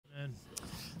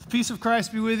Peace of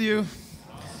Christ be with you.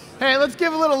 Hey, let's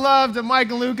give a little love to Mike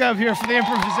and Luke up here for the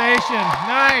improvisation.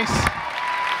 Nice.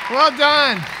 Well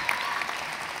done.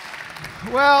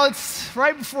 Well, it's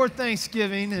right before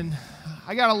Thanksgiving, and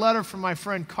I got a letter from my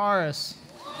friend Karis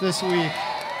this week.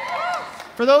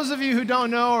 For those of you who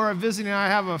don't know or are visiting, I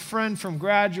have a friend from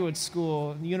graduate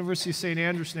school at the University of St.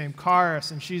 Andrews named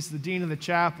Karis, and she's the dean of the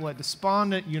chapel at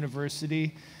Despondent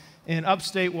University in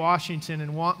upstate Washington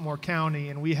in Wantmore County,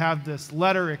 and we have this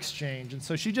letter exchange. And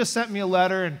so she just sent me a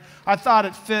letter, and I thought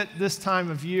it fit this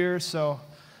time of year, so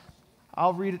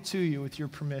I'll read it to you with your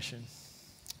permission.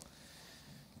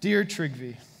 Dear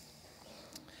Trygve,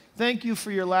 thank you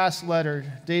for your last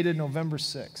letter dated November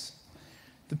 6th.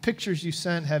 The pictures you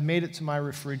sent have made it to my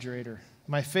refrigerator.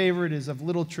 My favorite is of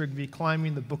little Trygve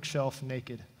climbing the bookshelf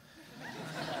naked.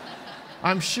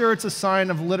 I'm sure it's a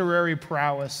sign of literary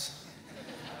prowess.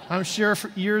 I'm sure for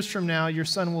years from now, your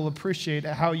son will appreciate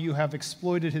how you have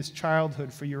exploited his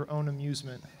childhood for your own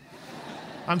amusement.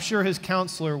 I'm sure his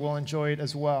counselor will enjoy it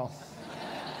as well.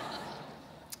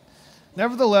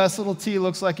 Nevertheless, little T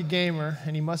looks like a gamer,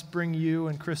 and he must bring you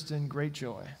and Kristen great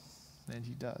joy. And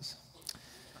he does.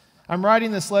 I'm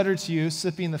writing this letter to you,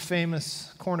 sipping the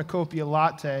famous cornucopia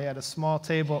latte at a small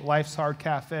table at Life's Hard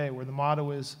Cafe, where the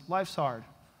motto is, life's hard,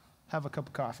 have a cup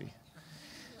of coffee.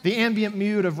 The ambient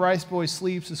mood of Rice Boy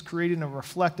Sleeps is creating a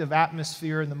reflective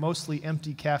atmosphere in the mostly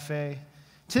empty cafe.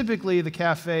 Typically, the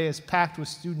cafe is packed with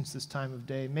students this time of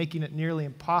day, making it nearly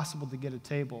impossible to get a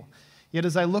table. Yet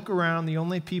as I look around, the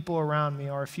only people around me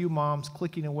are a few moms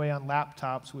clicking away on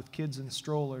laptops with kids in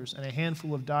strollers and a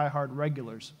handful of die-hard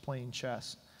regulars playing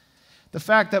chess. The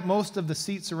fact that most of the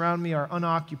seats around me are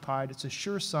unoccupied is a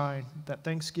sure sign that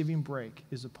Thanksgiving break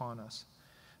is upon us.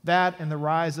 That and the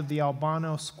rise of the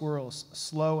albino squirrels,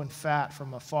 slow and fat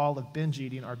from a fall of binge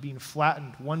eating, are being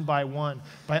flattened one by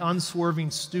unswerving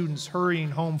students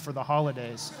hurrying home for the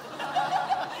holidays.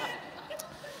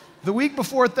 The week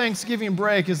before Thanksgiving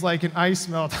break is like an ice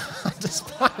melt on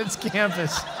Despondent's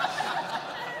campus.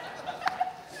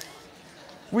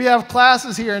 We have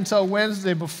classes here until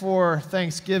Wednesday before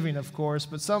Thanksgiving, of course,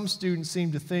 but some students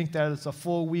seem to think that it's a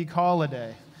full week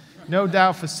holiday. No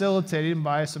doubt facilitated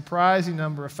by a surprising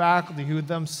number of faculty who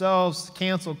themselves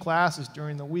canceled classes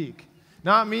during the week.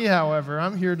 Not me, however.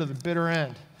 I'm here to the bitter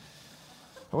end.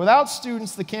 But without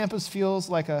students, the campus feels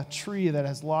like a tree that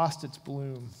has lost its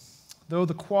bloom. Though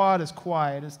the quad is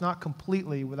quiet, it's not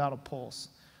completely without a pulse.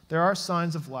 There are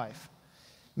signs of life.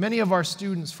 Many of our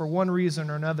students, for one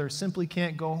reason or another, simply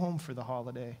can't go home for the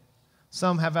holiday.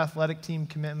 Some have athletic team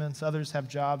commitments, others have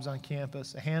jobs on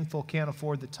campus, a handful can't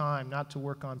afford the time not to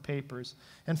work on papers,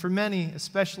 and for many,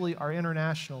 especially our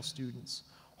international students,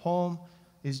 home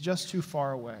is just too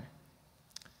far away.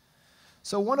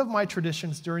 So one of my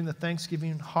traditions during the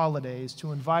Thanksgiving holiday is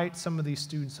to invite some of these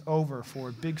students over for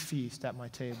a big feast at my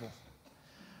table.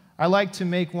 I like to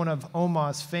make one of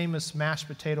Oma's famous mashed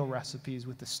potato recipes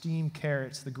with the steamed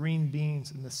carrots, the green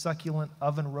beans, and the succulent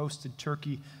oven-roasted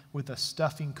turkey with a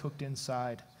stuffing cooked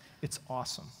inside. It's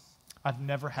awesome. I've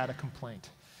never had a complaint.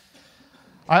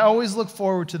 I always look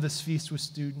forward to this feast with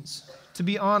students. To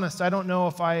be honest, I don't know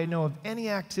if I know of any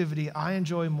activity I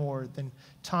enjoy more than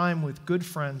time with good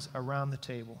friends around the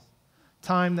table.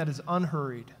 Time that is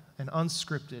unhurried and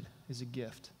unscripted is a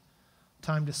gift.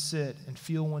 Time to sit and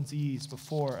feel one's ease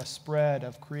before a spread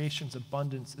of creation's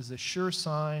abundance is a sure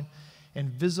sign and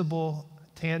visible,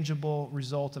 tangible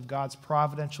result of God's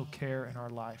providential care in our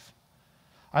life.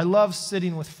 I love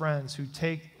sitting with friends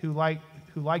who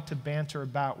like to banter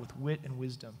about with wit and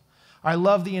wisdom. I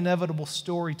love the inevitable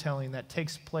storytelling that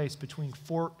takes place between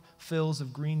fork fills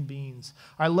of green beans.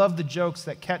 I love the jokes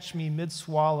that catch me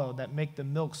mid-swallow that make the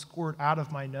milk squirt out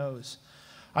of my nose.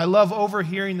 I love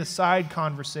overhearing the side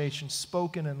conversations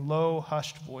spoken in low,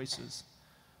 hushed voices.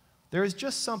 There is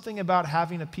just something about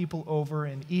having a people over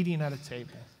and eating at a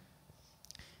table.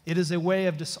 It has a way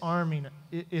of disarming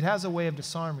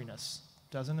us,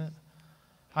 doesn't it?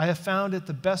 I have found it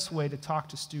the best way to talk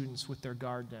to students with their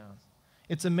guard down.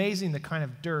 It's amazing the kind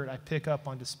of dirt I pick up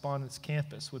on Despondent's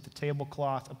campus with a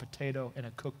tablecloth, a potato, and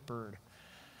a cooked bird.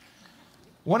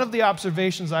 One of the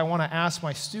observations I want to ask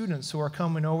my students who are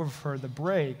coming over for the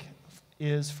break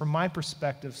is, from my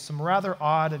perspective, some rather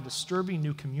odd and disturbing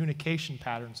new communication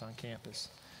patterns on campus.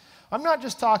 I'm not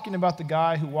just talking about the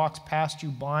guy who walks past you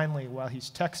blindly while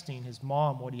he's texting his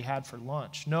mom what he had for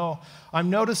lunch. No, I'm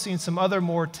noticing some other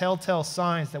more telltale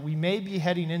signs that we may be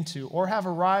heading into or have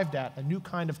arrived at a new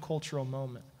kind of cultural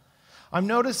moment. I'm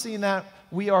noticing that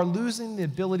we are losing the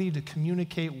ability to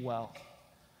communicate well.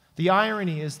 The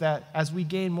irony is that as we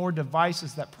gain more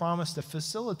devices that promise to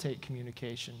facilitate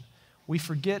communication, we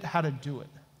forget how to do it.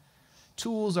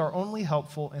 Tools are only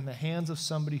helpful in the hands of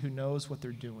somebody who knows what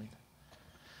they're doing.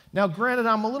 Now, granted,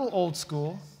 I'm a little old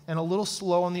school and a little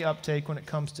slow on the uptake when it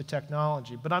comes to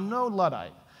technology, but I'm no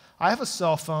Luddite. I have a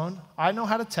cell phone. I know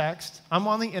how to text. I'm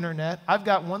on the internet. I've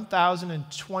got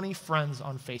 1,020 friends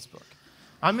on Facebook.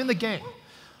 I'm in the game.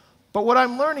 But what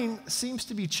I'm learning seems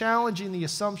to be challenging the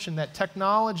assumption that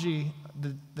technology,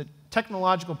 the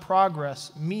technological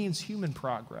progress means human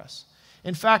progress.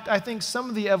 In fact, I think some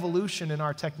of the evolution in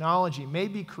our technology may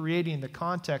be creating the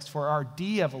context for our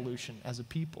de-evolution as a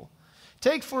people.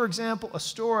 Take, for example, a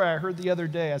story I heard the other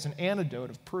day as an anecdote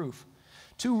of proof.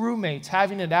 2 roommates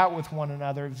having it out with one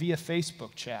another via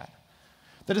Facebook chat.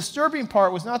 The disturbing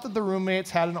part was not that the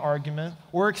roommates had an argument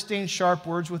or exchanged sharp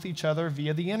words with each other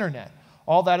via the internet.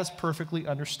 All that is perfectly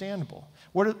understandable.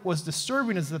 What was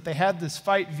disturbing is that they had this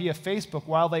fight via Facebook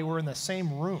while they were in the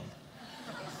same room.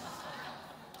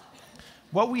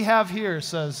 What we have here,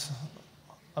 says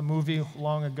a movie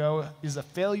long ago, is a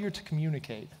failure to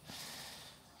communicate.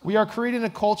 We are creating a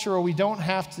culture where we don't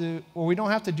have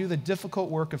to do the difficult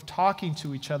work of talking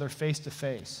to each other face to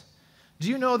face. Do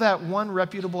you know that one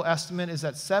reputable estimate is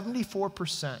that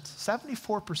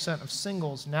 74% of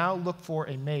singles now look for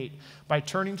a mate by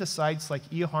turning to sites like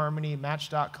eHarmony,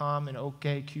 Match.com, and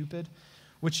OkCupid,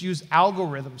 which use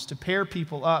algorithms to pair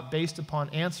people up based upon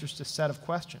answers to a set of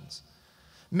questions.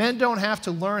 Men don't have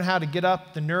to learn how to get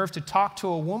up the nerve to talk to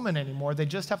a woman anymore. They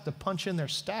just have to punch in their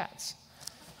stats.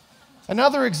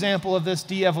 Another example of this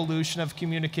de-evolution of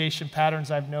communication patterns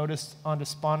I've noticed on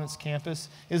Despondent's campus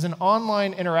is an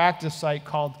online interactive site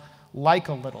called Like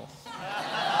a Little.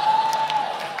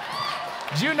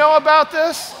 Do you know about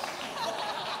this?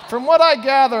 From what I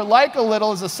gather, Like a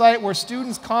Little is a site where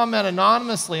students comment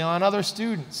anonymously on other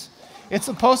students. It's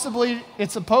supposedly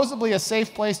a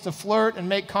safe place to flirt and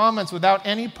make comments without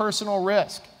any personal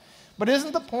risk. But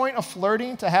isn't the point of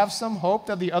flirting to have some hope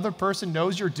that the other person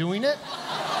knows you're doing it?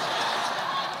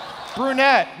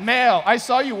 Brunette, male, I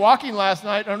saw you walking last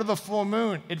night under the full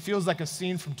moon. It feels like a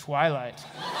scene from Twilight.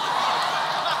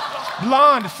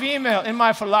 Blonde, female, in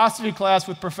my philosophy class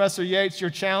with Professor Yates, your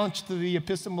challenge to the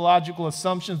epistemological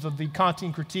assumptions of the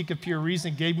Kantian critique of pure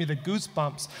reason gave me the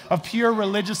goosebumps of pure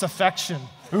religious affection.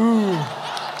 Ooh.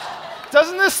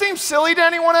 Doesn't this seem silly to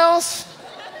anyone else?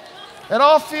 It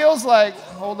all feels like,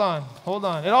 hold on.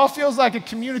 It all feels like a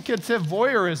communicative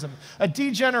voyeurism, a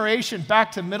degeneration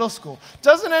back to middle school.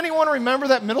 Doesn't anyone remember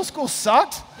that middle school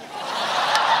sucked?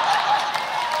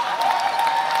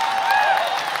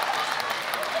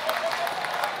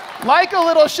 Like a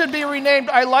Little should be renamed,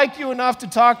 I like you enough to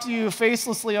talk to you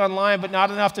facelessly online, but not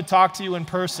enough to talk to you in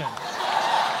person.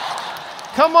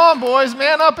 Come on, boys,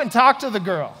 man up and talk to the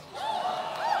girl.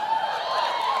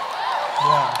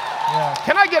 Yeah.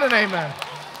 Can I get an amen?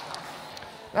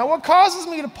 Now, what causes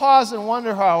me to pause and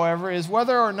wonder, however, is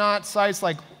whether or not sites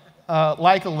like a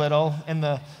Little and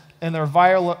their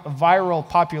viral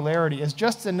popularity is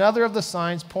just another of the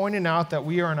signs pointing out that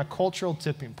we are in a cultural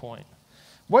tipping point.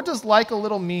 What does Like a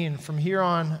Little mean from here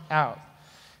on out?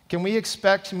 Can we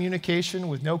expect communication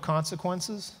with no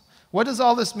consequences? What does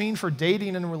all this mean for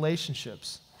dating and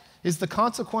relationships? Is the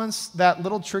consequence that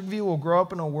little Trygve will grow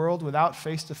up in a world without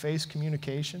face-to-face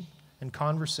communication and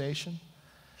conversation?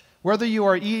 Whether you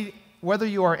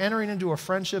are entering into a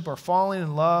friendship or falling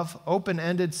in love,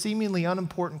 open-ended, seemingly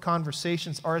unimportant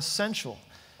conversations are essential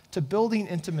to building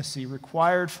intimacy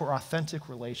required for authentic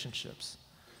relationships.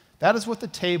 That is what the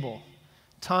table,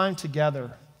 time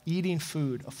together, eating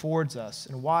food, affords us,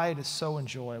 and why it is so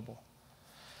enjoyable.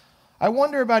 I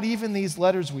wonder about even these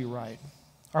letters we write.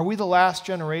 Are we the last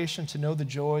generation to know the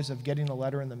joys of getting a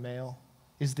letter in the mail?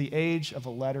 Is the age of a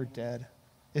letter dead?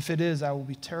 If it is, I will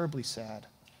be terribly sad.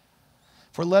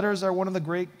 For letters are one of the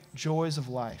great joys of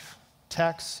life.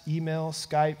 Text, email,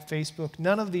 Skype, Facebook,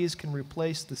 none of these can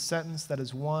replace the sentence that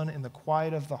is won in the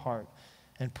quiet of the heart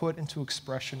and put into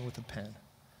expression with a pen.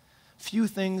 Few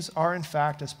things are, in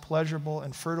fact, as pleasurable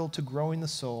and fertile to growing the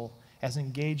soul as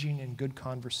engaging in good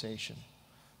conversation,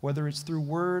 whether it's through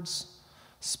words,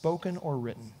 spoken or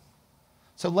written.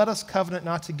 So let us covenant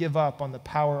not to give up on the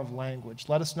power of language.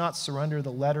 Let us not surrender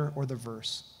the letter or the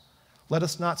verse. Let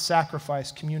us not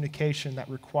sacrifice communication that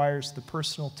requires the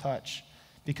personal touch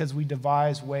because we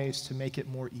devise ways to make it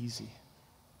more easy.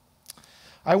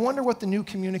 I wonder what the new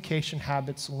communication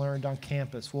habits learned on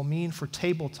campus will mean for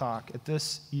table talk at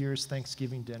this year's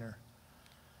Thanksgiving dinner.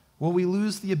 Will we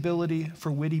lose the ability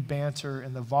for witty banter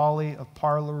and the volley of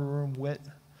parlor room wit?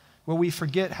 Will we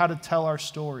forget how to tell our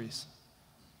stories?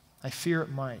 I fear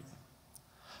it might.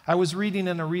 I was reading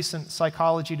in a recent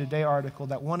Psychology Today article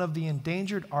that one of the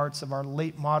endangered arts of our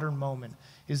late modern moment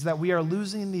is that we are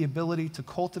losing the ability to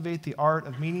cultivate the art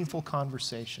of meaningful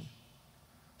conversation.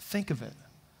 Think of it.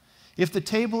 If the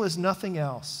table is nothing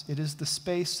else, it is the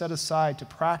space set aside to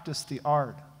practice the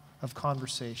art of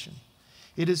conversation.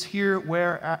 It is here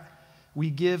where we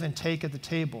give and take at the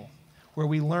table, where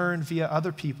we learn via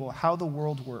other people how the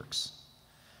world works.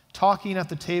 Talking at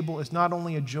the table is not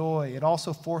only a joy, it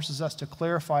also forces us to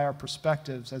clarify our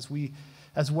perspectives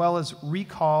as well as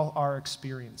recall our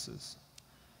experiences.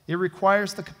 It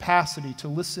requires the capacity to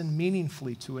listen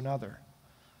meaningfully to another.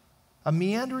 A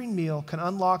meandering meal can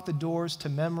unlock the doors to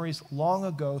memories long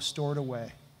ago stored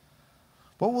away.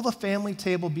 What will the family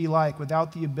table be like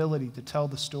without the ability to tell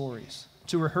the stories,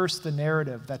 to rehearse the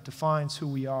narrative that defines who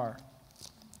we are?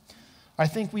 I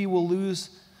think we will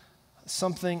lose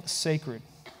something sacred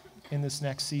in this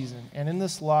next season, and in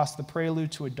this loss, the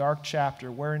prelude to a dark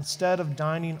chapter where instead of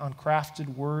dining on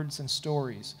crafted words and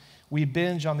stories, we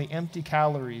binge on the empty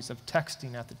calories of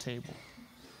texting at the table.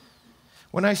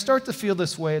 When I start to feel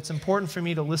this way, it's important for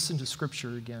me to listen to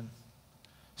Scripture again.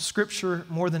 Scripture,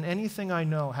 more than anything I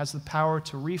know, has the power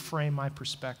to reframe my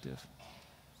perspective.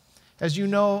 As you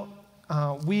know,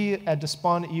 we at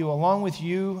Despondent U, along with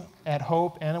you at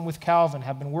Hope and with Calvin,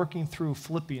 have been working through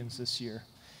Philippians this year.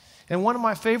 And one of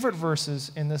my favorite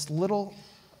verses in this little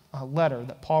letter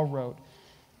that Paul wrote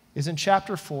is in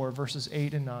chapter 4, verses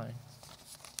 8 and 9.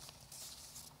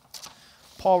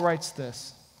 Paul writes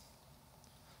this: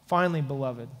 "Finally,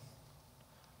 beloved,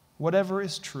 whatever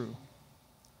is true,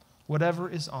 whatever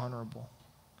is honorable,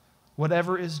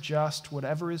 whatever is just,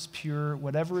 whatever is pure,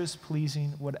 whatever is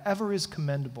pleasing, whatever is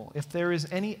commendable, if there is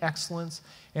any excellence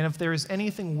and if there is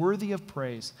anything worthy of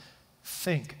praise,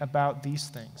 think about these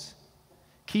things.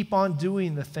 Keep on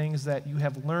doing the things that you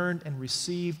have learned and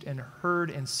received and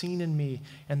heard and seen in me,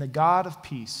 and the God of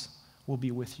peace will be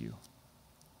with you."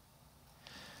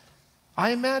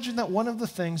 I imagine that one of the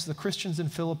things the Christians in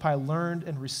Philippi learned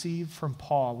and received from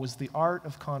Paul was the art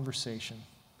of conversation.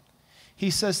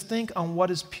 He says, think on what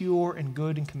is pure and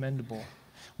good and commendable.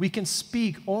 We can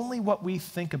speak only what we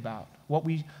think about, what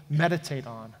we meditate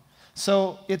on.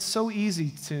 So it's so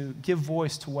easy to give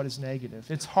voice to what is negative.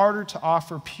 It's harder to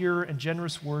offer pure and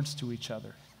generous words to each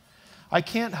other. I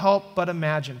can't help but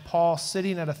imagine Paul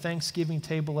sitting at a Thanksgiving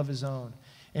table of his own,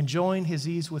 enjoying his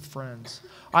ease with friends.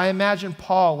 I imagine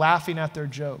Paul laughing at their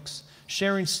jokes,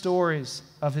 sharing stories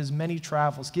of his many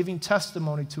travels, giving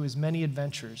testimony to his many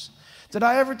adventures. "Did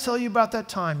I ever tell you about that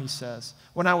time," he says,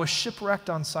 "when I was shipwrecked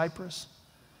on Cyprus?"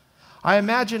 I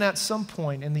imagine at some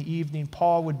point in the evening,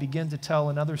 Paul would begin to tell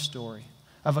another story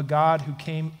of a God who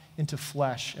came into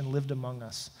flesh and lived among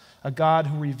us, a God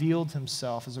who revealed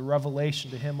himself as a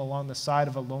revelation to him along the side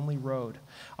of a lonely road.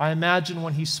 I imagine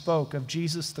when he spoke of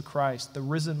Jesus the Christ, the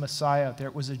risen Messiah,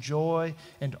 there was a joy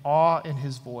and awe in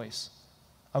his voice,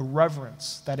 a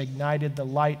reverence that ignited the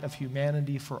light of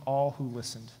humanity for all who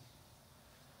listened.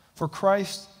 For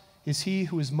Christ is he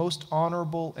who is most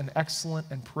honorable and excellent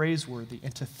and praiseworthy,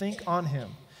 and to think on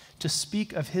him, to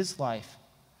speak of his life,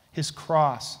 his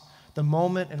cross, the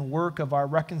moment and work of our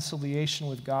reconciliation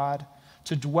with God,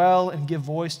 to dwell and give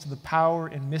voice to the power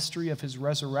and mystery of his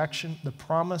resurrection, the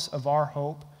promise of our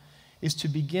hope, is to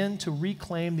begin to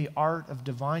reclaim the art of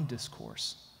divine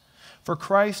discourse. For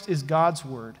Christ is God's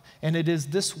word, and it is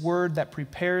this word that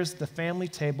prepares the family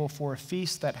table for a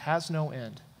feast that has no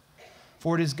end.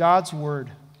 For it is God's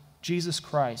word, Jesus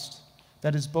Christ,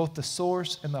 that is both the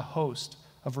source and the host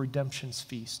of redemption's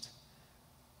feast.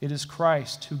 It is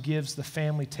Christ who gives the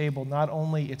family table not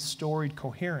only its storied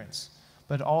coherence,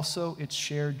 but also its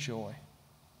shared joy.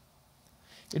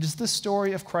 It is this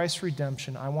story of Christ's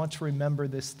redemption I want to remember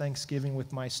this Thanksgiving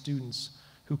with my students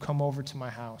who come over to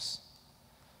my house.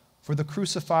 For the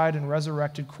crucified and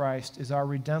resurrected Christ is our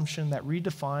redemption that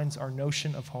redefines our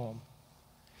notion of home.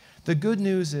 The good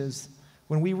news is,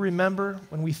 when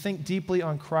we think deeply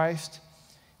on Christ,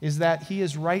 is that he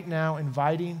is right now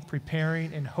inviting,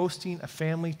 preparing, and hosting a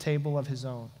family table of his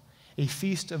own, a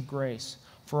feast of grace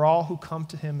for all who come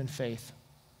to him in faith.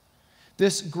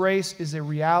 This grace is a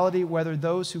reality whether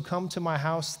those who come to my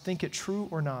house think it true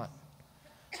or not.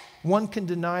 One can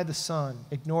deny the sun,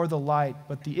 ignore the light,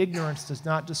 but the ignorance does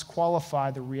not disqualify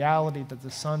the reality that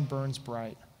the sun burns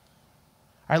bright.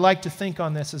 I like to think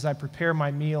on this as I prepare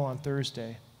my meal on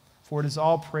Thursday, for it is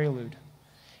all prelude.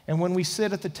 And when we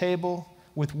sit at the table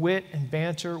with wit and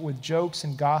banter, with jokes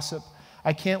and gossip,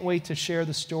 I can't wait to share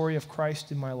the story of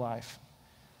Christ in my life.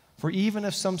 For even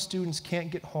if some students can't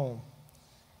get home,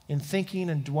 in thinking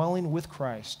and dwelling with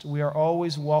Christ, we are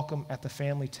always welcome at the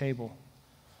family table.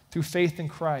 Through faith in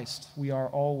Christ, we are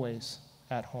always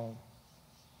at home.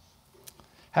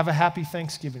 Have a happy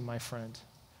Thanksgiving, my friend.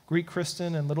 Greet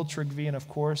Kristen and little Trygve, and of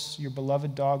course, your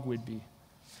beloved dog Whidbey.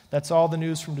 That's all the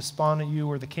news from Despondent U,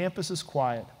 where the campus is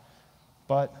quiet,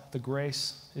 but the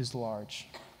grace is large.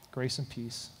 Grace and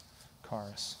peace,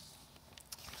 Charis.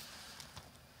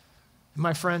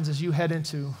 My friends, as you head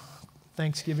into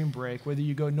Thanksgiving break, whether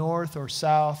you go north or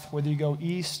south, whether you go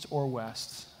east or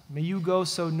west, may you go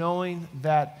so knowing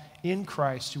that in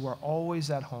Christ you are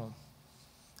always at home.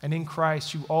 And in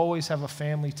Christ you always have a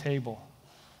family table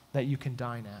that you can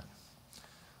dine at.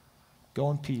 Go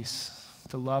in peace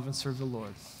to love and serve the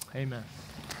Lord. Amen.